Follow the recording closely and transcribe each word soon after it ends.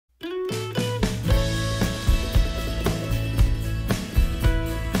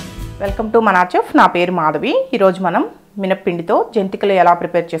Welcome to మన chef. నా పేరు మాధవి. ఈరోజు మనం మినప్పిండితో జంతికలు ఎలా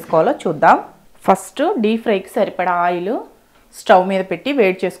ప్రిపేర్ చేసుకోవాలో చూద్దాం. ఫస్ట్ డీప్ ఫ్రైకి సరిపడా ఆయిల్ స్టవ్ మీద పెట్టి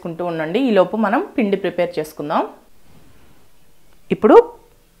వేడి చేసుకుంటూ ఉండండి. ఈలోపు మనం పిండి ప్రిపేర్ చేసుకుందాం. ఇప్పుడు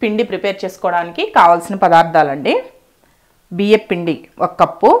పిండి ప్రిపేర్ చేసుకోవడానికి కావాల్సిన పదార్థాలండి. బియ్యం పిండి 1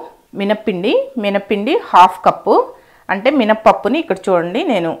 కప్పు, మినప్పిండి 1/2 కప్పు. అంటే మినప్పప్పుని ఇక్కడ చూడండి,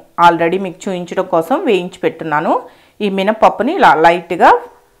 నేను ఆల్రెడీ మీకు చూపించడం కోసం వేయించి పెట్టున్నాను. ఈ మినపప్పుని ఇలా లైట్గా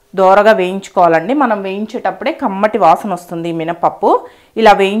దోరగా వేయించుకోవాలండి. మనం వేయించేటప్పుడే కమ్మటి వాసన వస్తుంది. మినపప్పు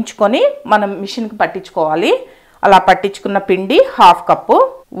ఇలా వేయించుకొని మనం మిషన్కి పట్టించుకోవాలి. అలా పట్టించుకున్న పిండి 1/2 కప్పు,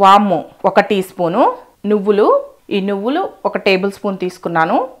 వాము 1 టీ స్పూను, నువ్వులు 1 టేబుల్ స్పూన్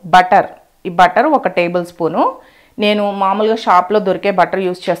తీసుకున్నాను, ఈ బటర్ 1 టేబుల్ స్పూను. నేను మామూలుగా షాప్లో దొరికే బటర్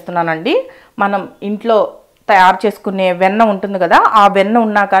యూస్ చేస్తున్నానండి. మనం ఇంట్లో తయారు చేసుకునే వెన్న ఉంటుంది కదా, ఆ వెన్న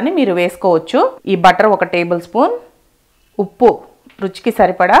ఉన్నా కానీ మీరు వేసుకోవచ్చు. ఈ బటర్ 1 టేబుల్ స్పూన్, ఉప్పు రుచికి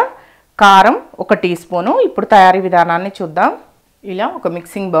సరిపడా, కారం 1 టీ స్పూను. ఇప్పుడు తయారీ విధానాన్ని చూద్దాం. ఇలా ఒక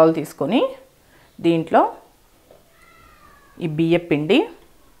మిక్సింగ్ బౌల్ తీసుకొని దీంట్లో ఈ బియ్యం పిండి,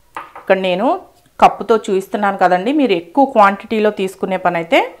 ఇక్కడ నేను కప్పుతో చూపిస్తున్నాను కదండి, మీరు ఎక్కువ క్వాంటిటీలో తీసుకునే పని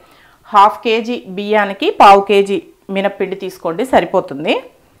అయితే 1/2 కేజీ బియ్యానికి 1/4 కేజీ మినప్పిండి తీసుకోండి, సరిపోతుంది.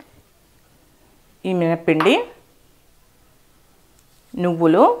 ఈ మినప్పిండి,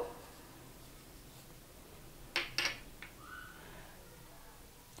 నువ్వులు,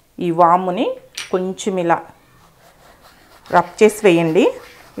 ఈ వాముని కొంచెం ఇలా రబ్ చేసి వేయండి.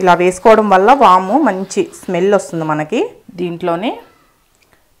 ఇలా వేసుకోవడం వల్ల వాము మంచి స్మెల్ వస్తుంది మనకి. దీంట్లోనే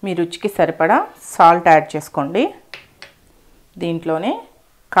మీ రుచికి సరిపడా సాల్ట్ యాడ్ చేసుకోండి. దీంట్లోనే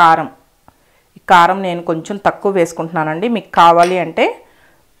కారం, ఈ కారం నేను కొంచెం తక్కువ వేసుకుంటున్నానండి, మీకు కావాలి అంటే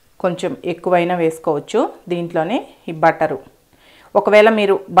కొంచెం ఎక్కువైనా వేసుకోవచ్చు. దీంట్లోనే ఈ బటరు, ఒకవేళ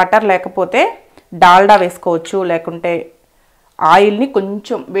మీరు బటర్ లేకపోతే డాల్డా వేసుకోవచ్చు, లేకుంటే ఆయిల్ని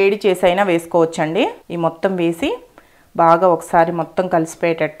కొంచెం వేడి చేసి అయినా వేసుకోవచ్చండి. ఈ మొత్తం వేసి బాగా ఒకసారి మొత్తం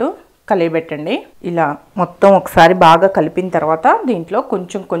కలిసిపోయేటట్టు కలియబెట్టండి. ఇలా మొత్తం ఒకసారి బాగా కలిపిన తర్వాత దీంట్లో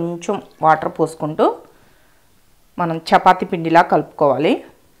కొంచెం కొంచెం వాటర్ పోసుకుంటూ మనం చపాతీ పిండిలా కలుపుకోవాలి.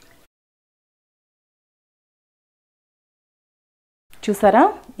 చూసారా,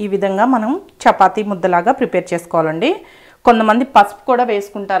 ఈ విధంగా మనం చపాతీ ముద్దలాగా ప్రిపేర్ చేసుకోవాలండి. కొంతమంది పసుపు కూడా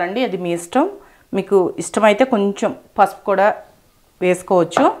వేసుకుంటారండి, అది మీ ఇష్టం. మీకు ఇష్టమైతే కొంచెం పసుపు కూడా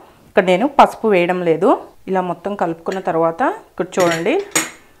వేసుకోవచ్చు. ఇక్కడ నేను పసుపు వేయడం లేదు. ఇలా మొత్తం కలుపుకున్న తర్వాత ఇక్కడ చూడండి,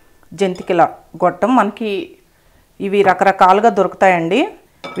 జంతికల గొట్టం మనకి ఇవి రకరకాలుగా దొరుకుతాయండి.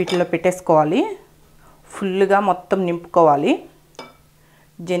 వీటిలో పెట్టేసుకోవాలి, ఫుల్గా మొత్తం నింపుకోవాలి.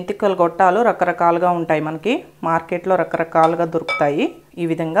 జంతికల గొట్టాలు రకరకాలుగా ఉంటాయి, మనకి మార్కెట్లో రకరకాలుగా దొరుకుతాయి. ఈ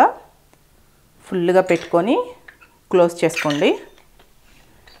విధంగా ఫుల్గా పెట్టుకొని క్లోజ్ చేసుకోండి.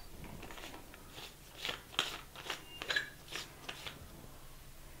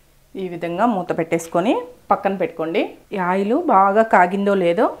 ఈ విధంగా మూత పెట్టేసుకొని పక్కన పెట్టుకోండి. ఈ ఆయిల్ బాగా కాగిందో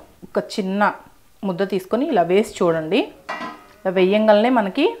లేదో ఒక చిన్న ముద్ద తీసుకొని ఇలా వేసి చూడండి. ఇలా వేయంగానే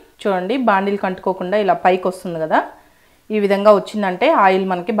మనకి చూడండి బాండీలు కంటుకోకుండా ఇలా పైకి వస్తుంది కదా, ఈ విధంగా వచ్చిందంటే ఆయిల్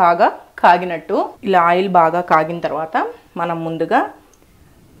మనకి బాగా కాగినట్టు. ఇలా ఆయిల్ బాగా కాగిన తర్వాత మనం ముందుగా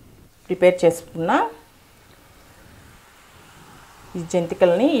ప్రిపేర్ చేసుకున్న ఈ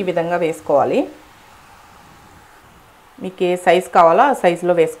జంతికల్ని ఈ విధంగా వేసుకోవాలి. మీకు ఏ సైజు కావాలో ఆ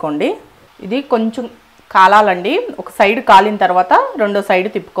సైజులో వేసుకోండి. ఇది కొంచెం కాలాలండి. ఒక సైడ్ కాలిన తర్వాత రెండో సైడ్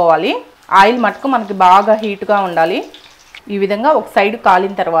తిప్పుకోవాలి. ఆయిల్ మటుకు మనకి బాగా హీట్గా ఉండాలి. ఈ విధంగా ఒక సైడ్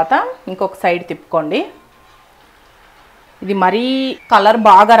కాలిన తర్వాత ఇంకొక సైడ్ తిప్పుకోండి. ఇది మరీ కలర్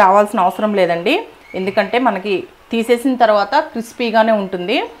బాగా రావాల్సిన అవసరం లేదండి, ఎందుకంటే మనకి తీసేసిన తర్వాత క్రిస్పీగానే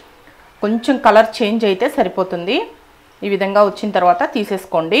ఉంటుంది. కొంచెం కలర్ చేంజ్ అయితే సరిపోతుంది. ఈ విధంగా వచ్చిన తర్వాత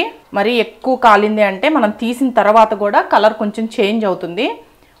తీసేసుకోండి. మరీ ఎక్కువ కాలింది అంటే మనం తీసిన తర్వాత కూడా కలర్ కొంచెం చేంజ్ అవుతుంది,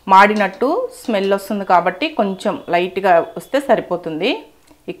 మాడినట్టు స్మెల్ వస్తుంది. కాబట్టి కొంచెం లైట్గా వస్తే సరిపోతుంది.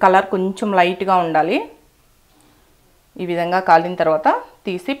 ఈ కలర్ కొంచెం లైట్గా ఉండాలి. ఈ విధంగా కాలిన తర్వాత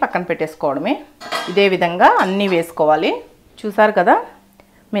తీసి పక్కన పెట్టేసుకోవడమే. ఇదే విధంగా అన్నీ వేసుకోవాలి. చూసారు కదా,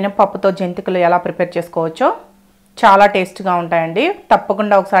 మినపప్పుతో జంతికలు ఎలా ప్రిపేర్ చేసుకోవచ్చో. చాలా టేస్ట్గా ఉంటాయండి.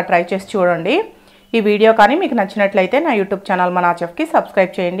 తప్పకుండా ఒకసారి ట్రై చేసి చూడండి. ఈ వీడియో కానీ మీకు నచ్చినట్లయితే నా యూట్యూబ్ ఛానల్ మన చెఫ్కి సబ్స్క్రైబ్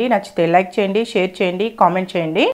చేయండి. నచ్చితే లైక్ చేయండి, షేర్ చేయండి, కామెంట్ చేయండి.